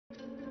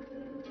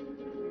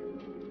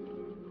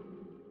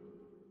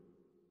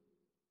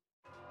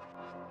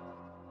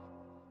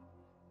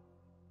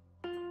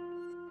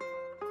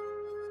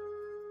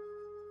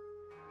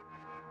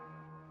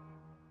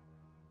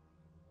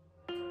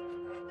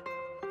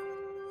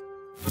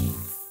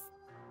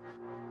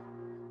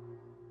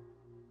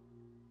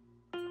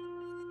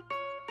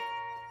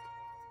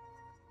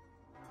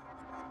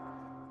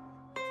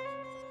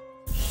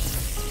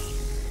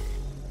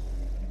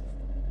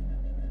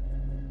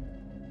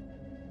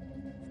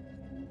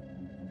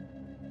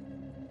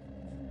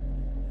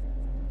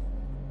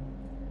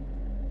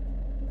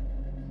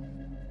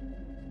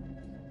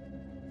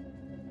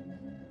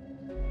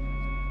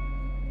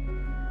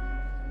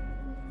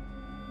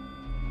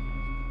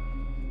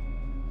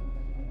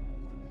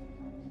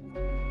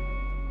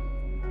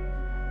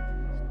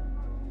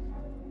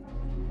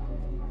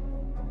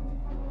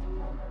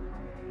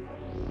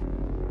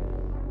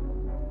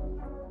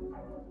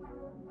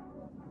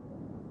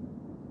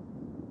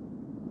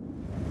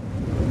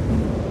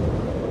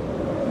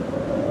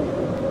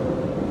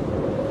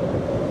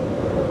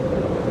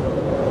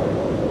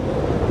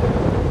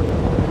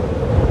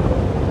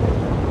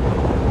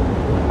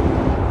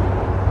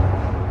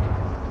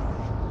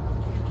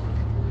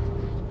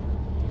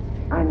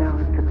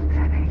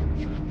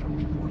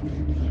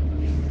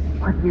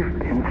What you've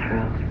been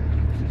through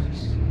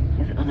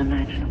is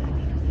unimaginable.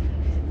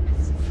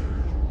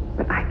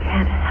 But I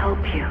can't help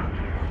you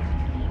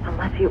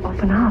unless you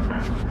open up.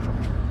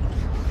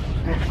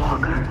 Miss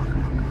Walker.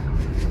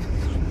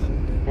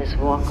 Miss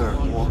Walker.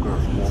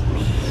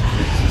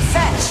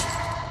 Fetch!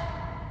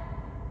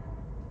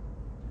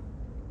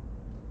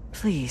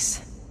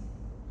 Please,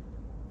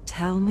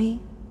 tell me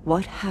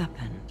what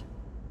happened.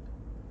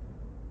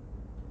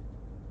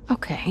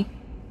 Okay.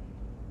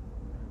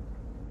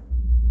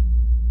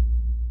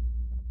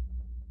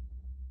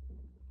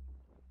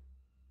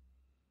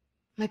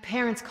 My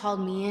parents called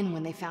me in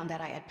when they found out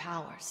I had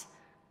powers.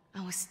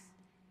 I was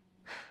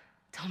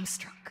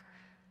dumbstruck.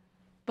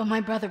 But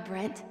my brother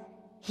Brent,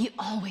 he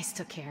always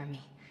took care of me.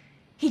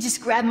 He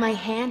just grabbed my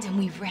hand and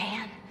we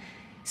ran.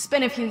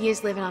 Spent a few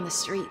years living on the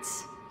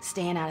streets,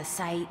 staying out of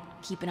sight,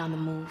 keeping on the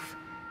move.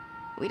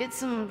 We did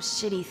some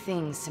shitty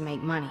things to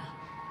make money.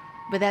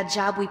 But that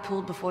job we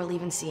pulled before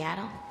leaving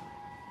Seattle,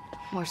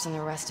 worse than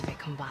the rest of it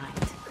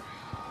combined.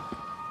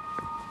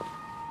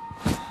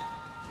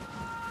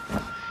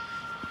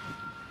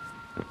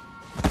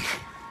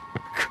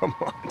 Come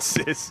on,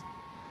 sis.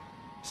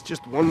 It's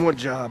just one more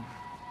job.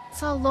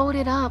 It's all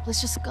loaded up.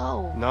 Let's just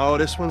go. No,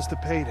 this one's the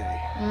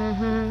payday.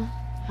 Mm-hmm.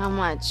 How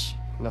much?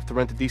 Enough to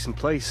rent a decent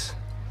place.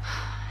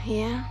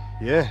 Yeah?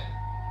 Yeah.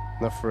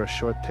 Enough for a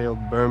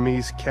short-tailed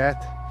Burmese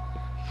cat.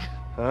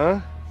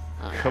 Huh?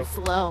 Oh, that's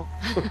low.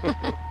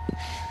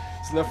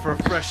 It's enough for a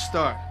fresh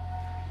start.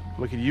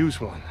 We could use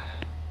one.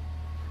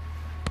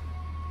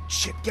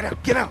 Shit, get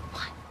out, get out!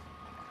 What?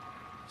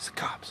 It's the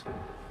cops.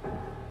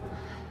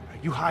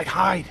 You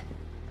hide.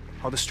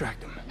 I'll distract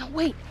them. No,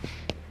 wait.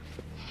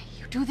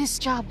 You do this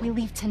job, we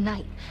leave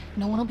tonight.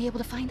 No one will be able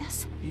to find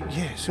us?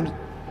 Yeah, as soon as...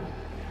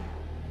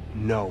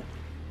 No.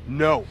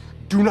 No.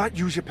 Do not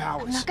use your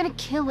powers. I'm not gonna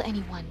kill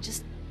anyone.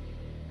 Just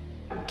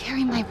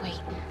carry my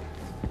weight.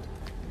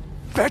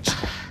 Fetch!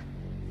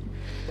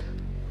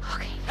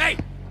 Okay. Hey!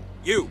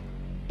 You!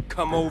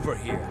 Come over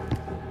here.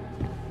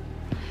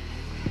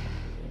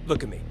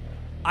 Look at me.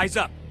 Eyes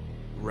up.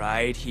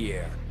 Right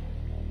here.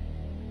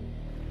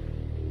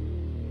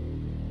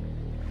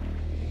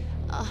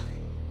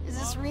 Is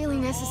this really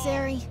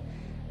necessary?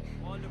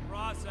 On the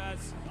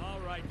process. All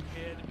right,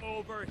 kid.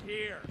 Over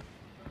here.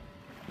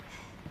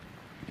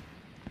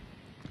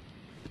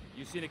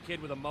 You seen a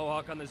kid with a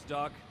mohawk on this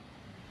dock?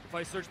 If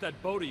I search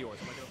that boat of yours,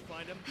 am I gonna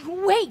find him?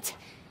 Wait!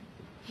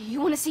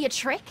 You wanna see a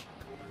trick?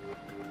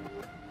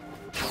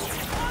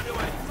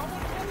 Conduit!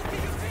 Someone hold it to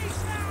your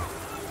face now!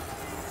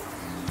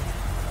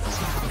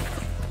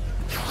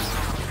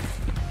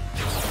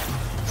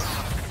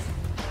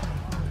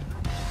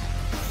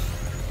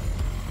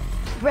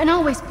 Brent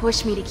always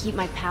pushed me to keep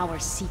my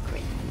powers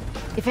secret.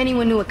 If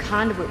anyone knew a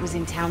conduit was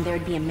in town,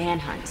 there'd be a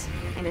manhunt.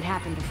 And it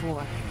happened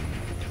before.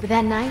 But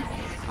that night,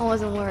 I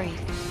wasn't worried.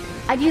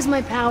 I'd use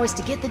my powers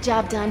to get the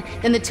job done,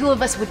 then the two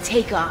of us would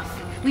take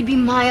off. We'd be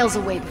miles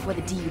away before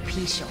the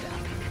DUP showed up.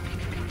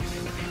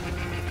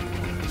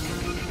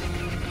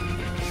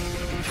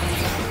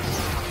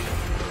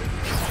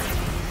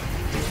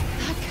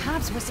 Thought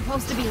cops were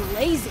supposed to be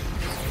lazy.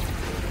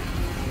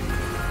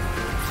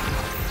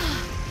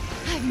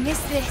 I've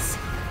missed this.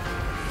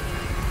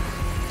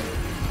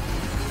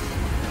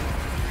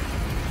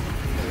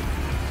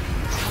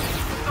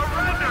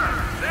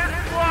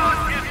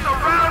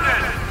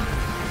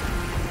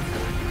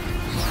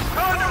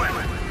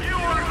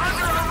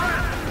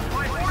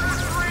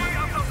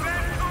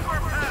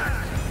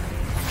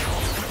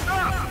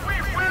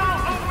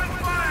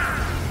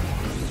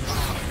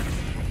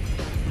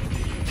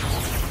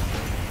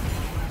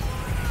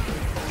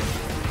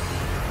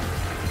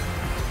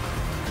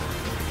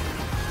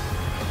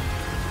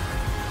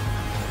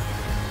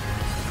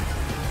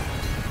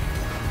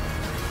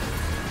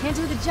 Can't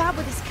do the job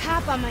with this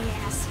cop on my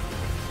ass.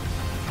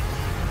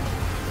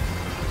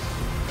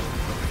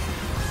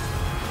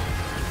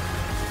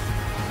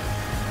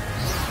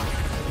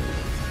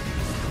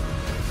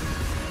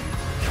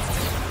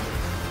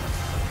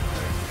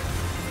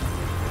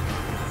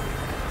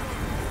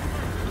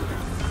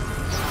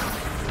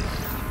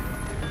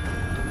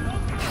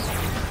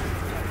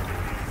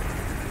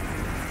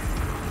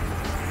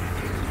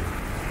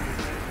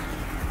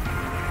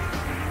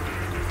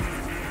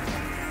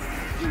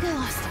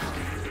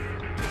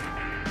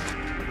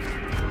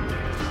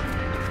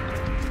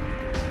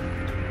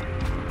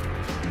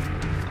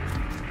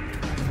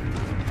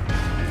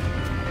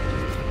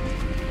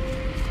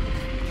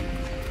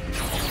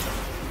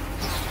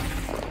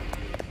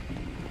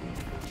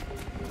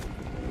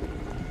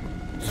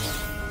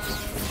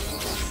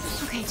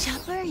 Okay,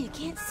 Chopper, you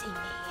can't see me.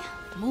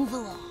 Move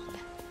along.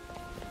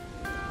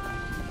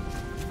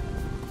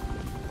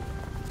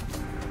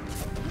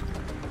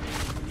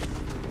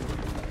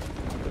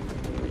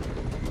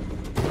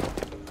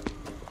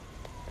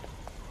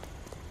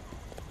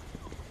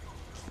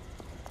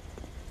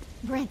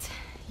 Brent,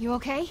 you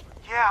okay?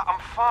 Yeah, I'm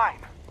fine.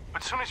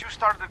 But as soon as you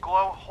started to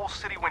glow, whole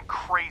city went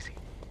crazy.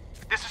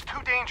 This is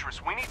too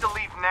dangerous. We need to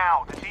leave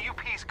now. The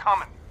DUP's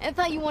coming. I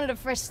thought you wanted a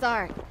fresh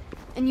start.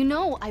 And you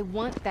know I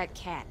want that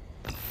cat.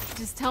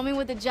 Just tell me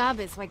what the job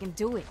is so I can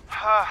do it.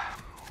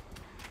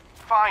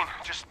 Fine.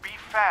 Just be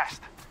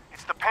fast.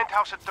 It's the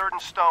penthouse at 3rd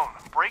and Stone.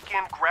 Break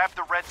in, grab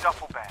the red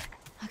duffel bag.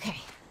 Okay.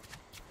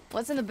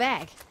 What's in the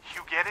bag?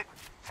 You get it?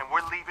 And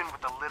we're leaving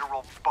with a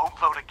literal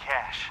boatload of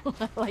cash.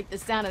 I like the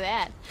sound of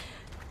that.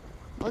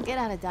 We'll get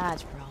out of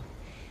Dodge, bro.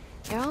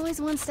 You're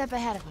always one step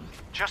ahead of them.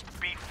 Just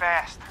be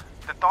fast.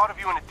 The thought of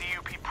you in a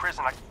DUP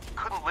prison, I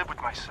couldn't live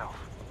with myself.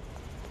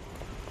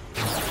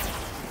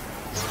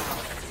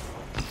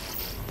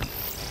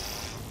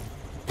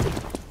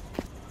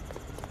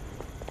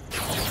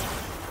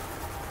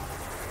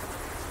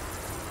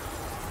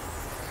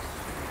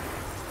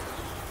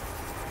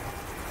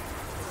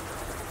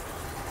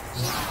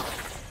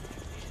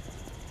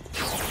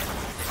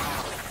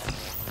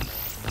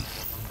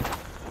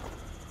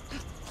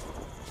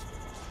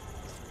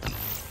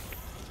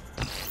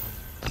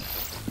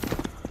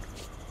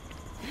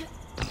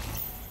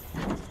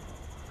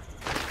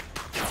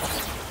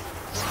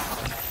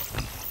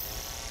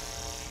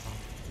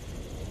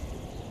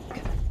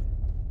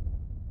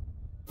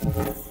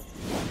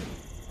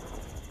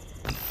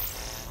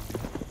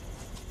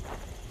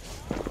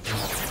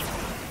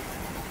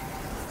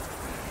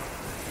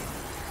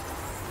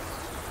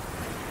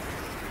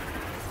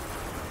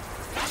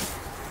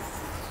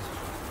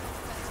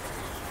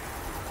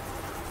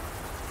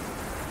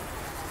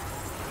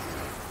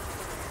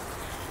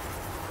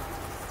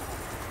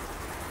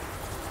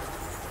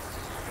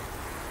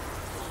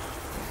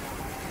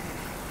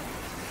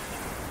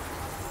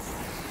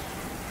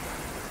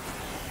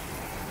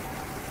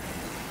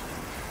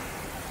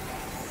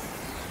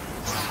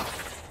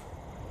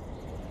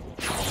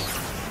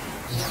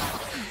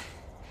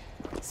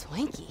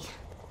 Swanky.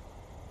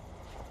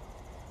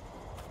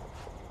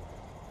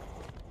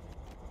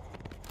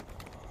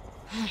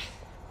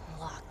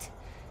 Locked.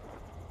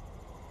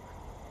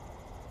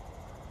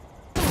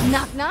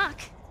 Knock,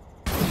 knock.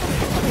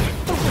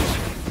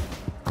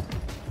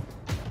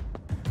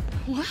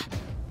 What?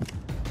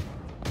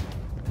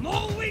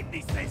 No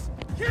witnesses!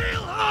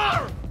 Kill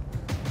her!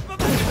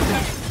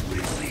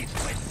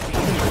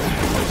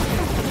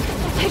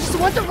 I just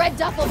want the red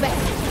duffel bag.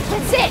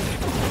 That's it.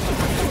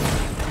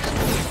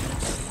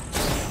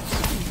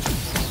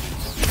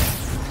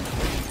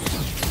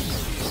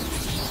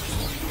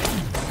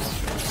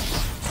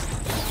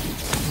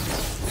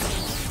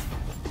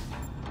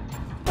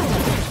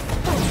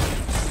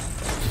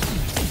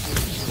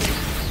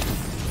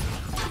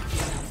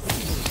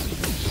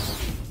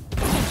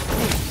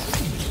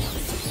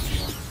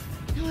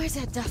 Where's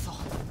that duffel?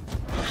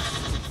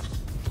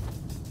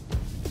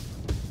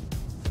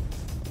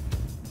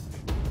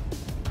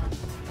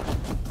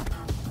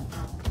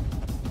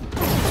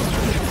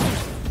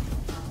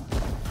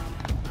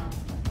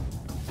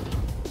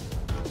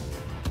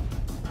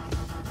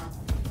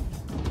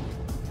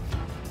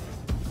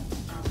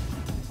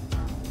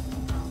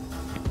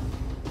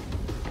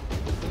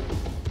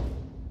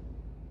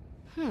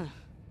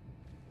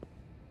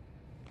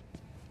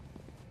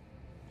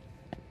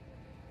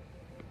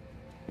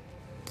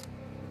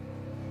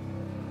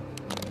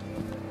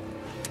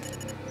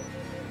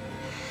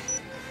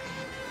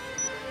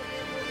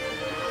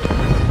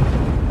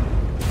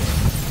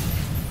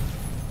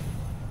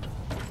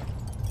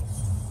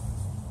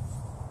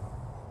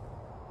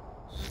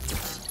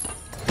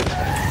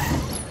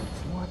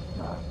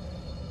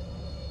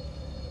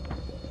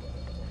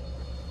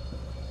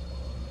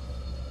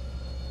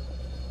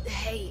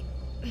 Hey.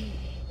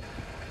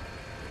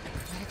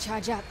 Gotta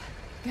charge up.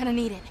 Gonna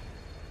need it.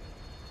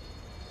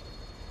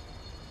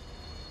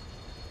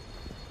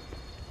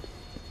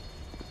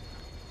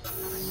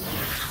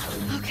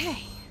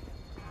 Okay.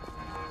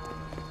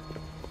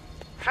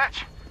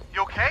 Fetch,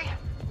 you okay?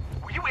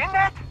 Were you in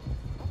that?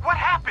 What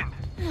happened?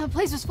 The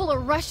place was full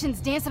of Russians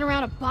dancing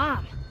around a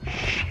bomb.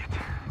 Shit.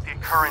 The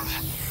occurrence.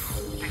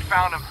 They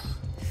found him.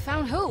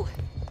 Found who?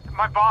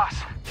 My boss.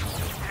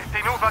 If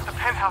they knew about the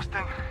penthouse,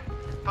 then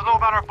they'll know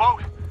about our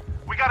boat.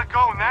 We gotta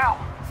go now.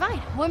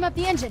 Fine, warm up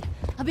the engine.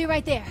 I'll be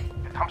right there.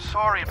 I'm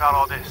sorry about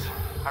all this.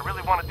 I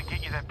really wanted to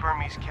get you that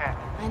Burmese cat.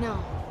 I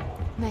know.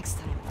 Next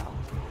time, bro.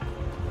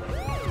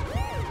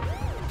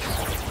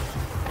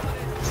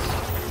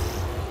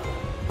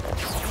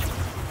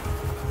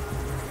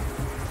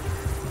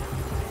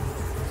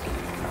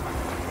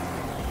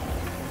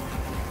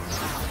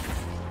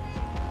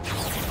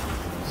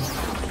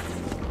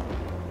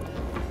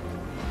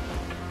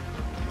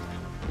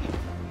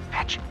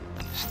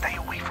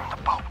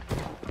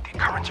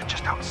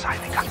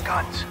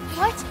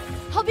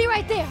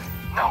 there!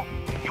 No,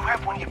 you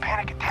have one of your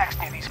panic attacks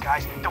near these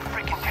guys, they'll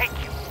freaking take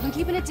you. I'm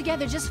keeping it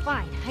together just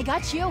fine. I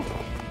got you.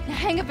 Now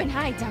hang up and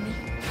hide, dummy.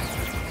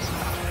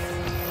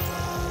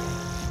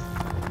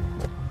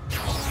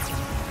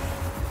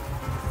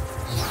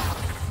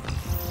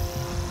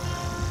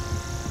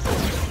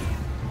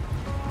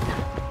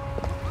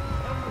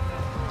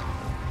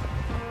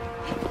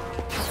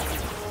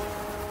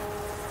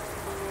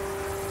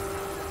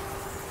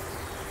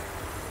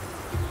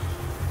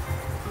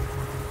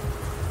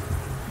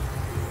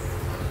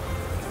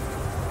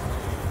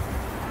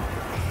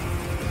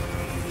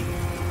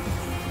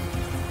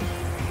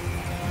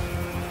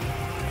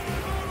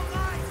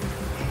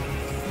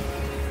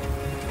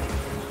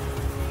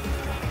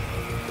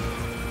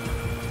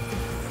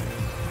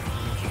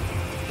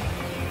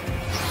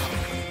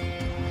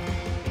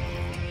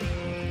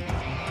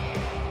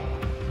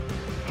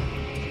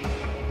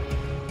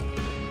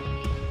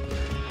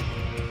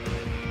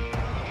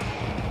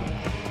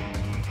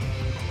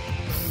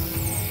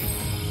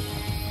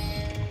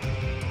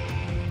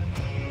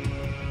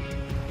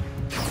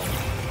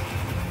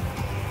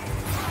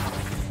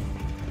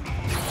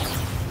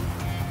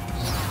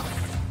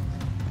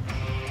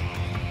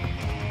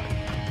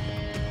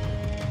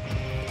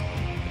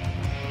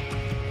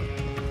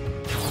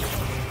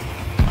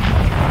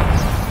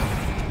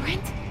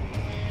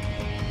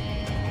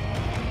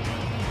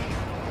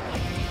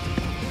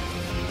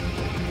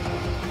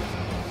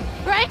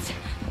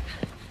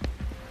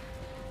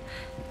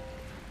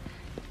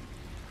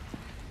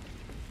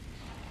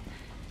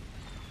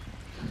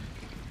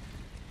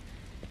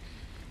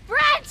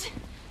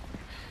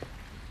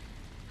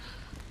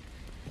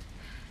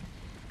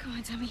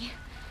 Dummy,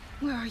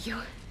 where are you?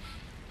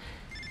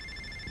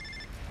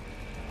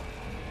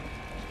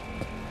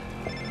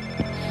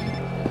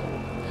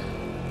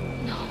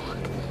 No.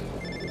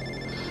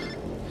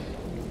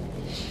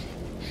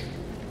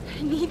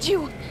 I need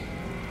you.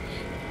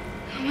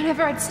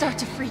 Whenever I'd start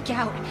to freak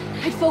out,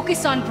 I'd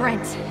focus on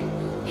Brent.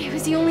 It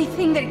was the only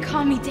thing that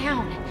calmed me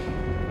down.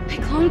 I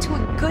clung to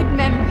a good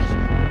memory.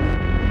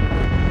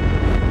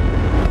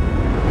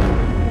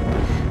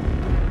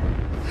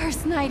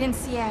 First night in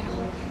Seattle.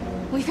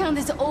 We found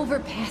this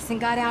overpass and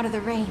got out of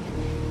the rain.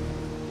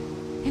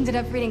 Ended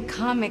up reading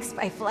comics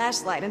by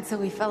flashlight until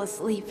we fell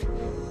asleep.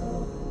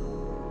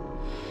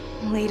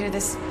 Later,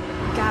 this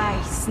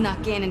guy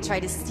snuck in and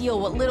tried to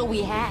steal what little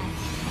we had.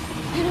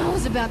 And I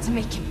was about to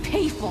make him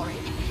pay for it.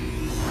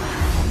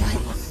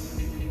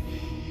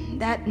 But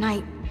that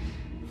night,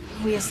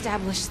 we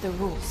established the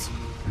rules.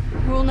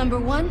 Rule number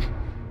 1,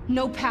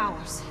 no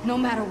powers, no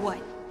matter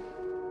what.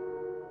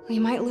 We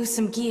might lose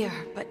some gear,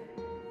 but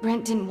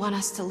Brent didn't want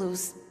us to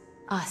lose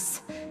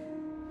us.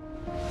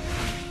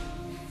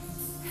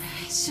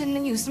 I shouldn't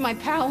have used my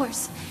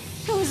powers.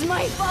 It was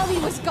my fault he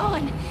was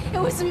gone. It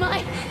was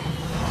my...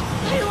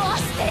 I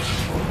lost it!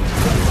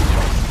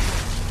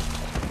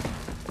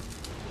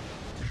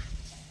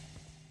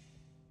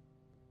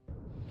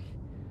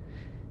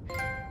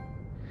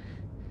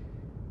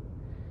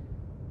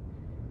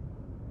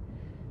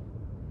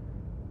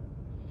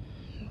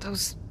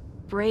 Those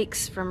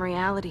breaks from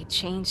reality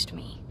changed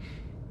me.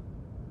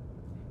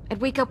 I'd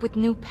wake up with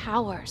new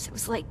powers. It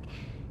was like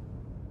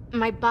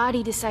my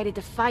body decided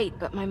to fight,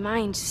 but my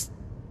mind just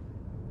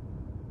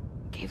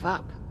gave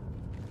up.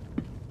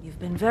 You've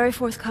been very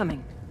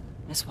forthcoming,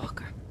 Miss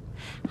Walker.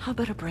 How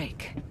about a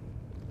break?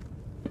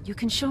 You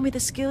can show me the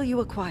skill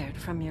you acquired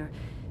from your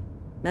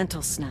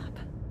mental snap.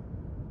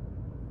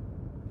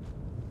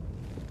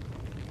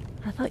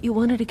 I thought you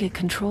wanted to get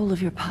control of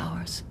your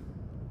powers.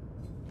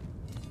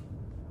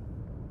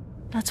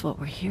 That's what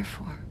we're here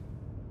for.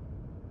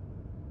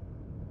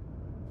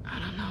 I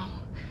don't know.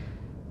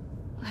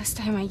 Last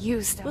time I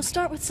used them... We'll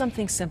start with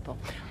something simple.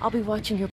 I'll be watching your